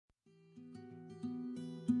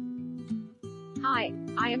Hi,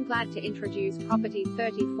 I am glad to introduce property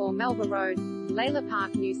 34 Melba Road, Lalor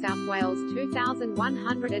Park, New South Wales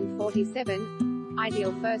 2147.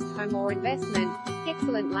 Ideal first home or investment.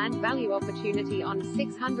 Excellent land value opportunity on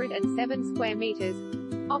 607 square meters.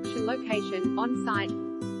 Option location, on-site.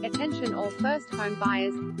 Attention all first home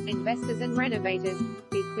buyers, investors and renovators.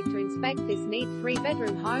 Be quick to inspect this neat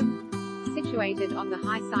 3-bedroom home. Situated on the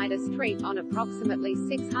Highsider Street on approximately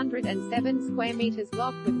 607 square meters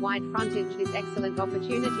block with wide frontage, this excellent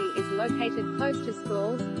opportunity is located close to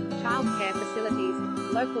schools, childcare facilities,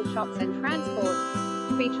 local shops and transport.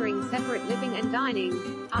 Featuring separate living and dining,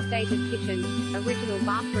 updated kitchen, original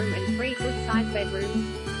bathroom and 3 good-sized bedrooms.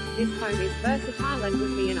 This home is versatile and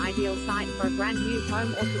would be an ideal site for a brand new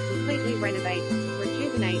home or to completely renovate,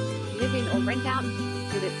 rejuvenate, live in or rent out.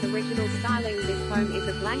 With its original styling, this home is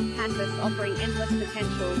a blank canvas offering endless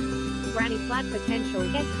potential. Granny flat potential,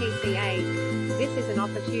 SPCA. This is an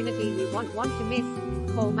opportunity you won't want to miss.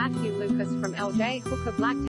 Call Matthew Lucas from LJ Hooker Black.